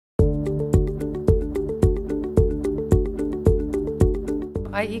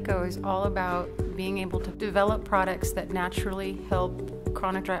iEco is all about being able to develop products that naturally help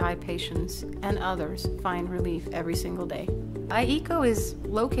chronic dry eye patients and others find relief every single day. iEco is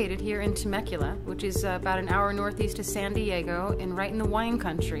located here in Temecula, which is about an hour northeast of San Diego and right in the wine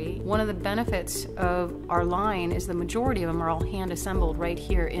country. One of the benefits of our line is the majority of them are all hand assembled right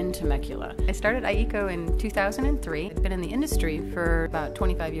here in Temecula. I started iEco in 2003. I've been in the industry for about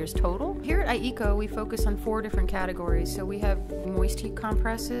 25 years total. Here at iEco, we focus on 4 different categories. So we have moist heat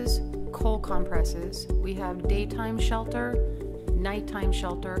compresses, cold compresses, we have daytime shelter, nighttime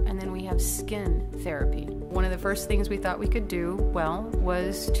shelter, and then we have skin therapy. One of the first things we thought we could do well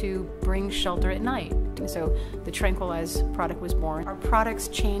was to bring shelter at night. So the Tranquilize product was born. Our products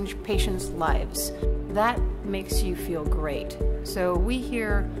change patients' lives. That makes you feel great. So we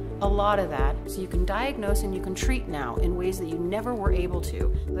hear a lot of that. So you can diagnose and you can treat now in ways that you never were able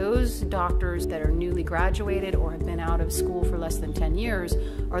to. Those doctors that are newly graduated or have been out of school for less than 10 years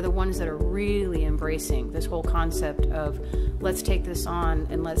are the ones that are really embracing this whole concept of let's take this on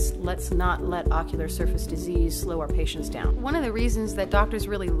and let's not let ocular surface disease slow our patients down. One of the reasons that doctors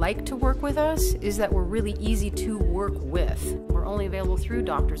really like to work with us is that we're really easy to work with. We're only available through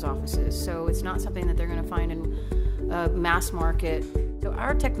doctors' offices, so it's not something that they're going to find in mass market. So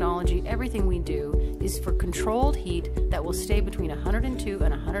our technology, everything we do, is for controlled heat that will stay between 102 and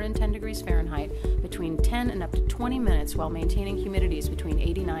 110 degrees Fahrenheit between 10 and up to 20 minutes while maintaining humidities between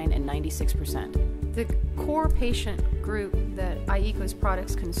 89 and 96%. The core patient group that iEco's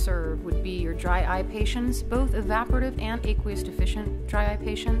products can serve would be your dry eye patients, both evaporative and aqueous deficient dry eye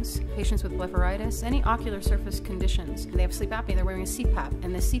patients, patients with blepharitis, any ocular surface conditions. They have sleep apnea, they're wearing a CPAP,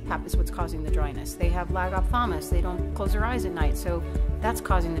 and the CPAP is what's causing the dryness. They have lagophthalmos, they don't close their eyes at night, so that's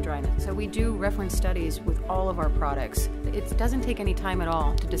causing the dryness. So we do reference studies with all of our products. It doesn't take any time at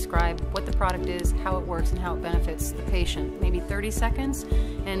all to describe what the product is, how it works, and how it benefits the patient. Maybe 30 seconds.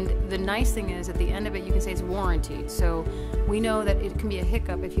 And the nice thing is at the end of it you can say it's warranty. So we know that it can be a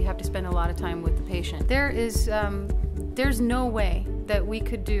hiccup if you have to spend a lot of time with the patient. There's no way that we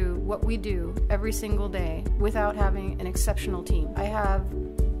could do what we do every single day without having an exceptional team. I have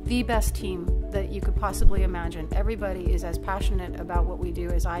the best team that you could possibly imagine. Everybody is as passionate about what we do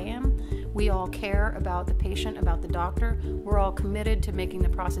as I am. We all care about the patient, about the doctor. We're all committed to making the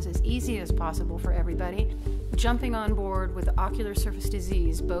process as easy as possible for everybody. Jumping on board with the ocular surface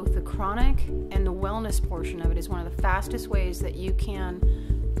disease, both the chronic and the wellness portion of it, is one of the fastest ways that you can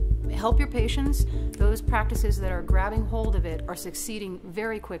help your patients. Those practices that are grabbing hold of it are succeeding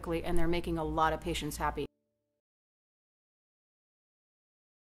very quickly, and they're making a lot of patients happy.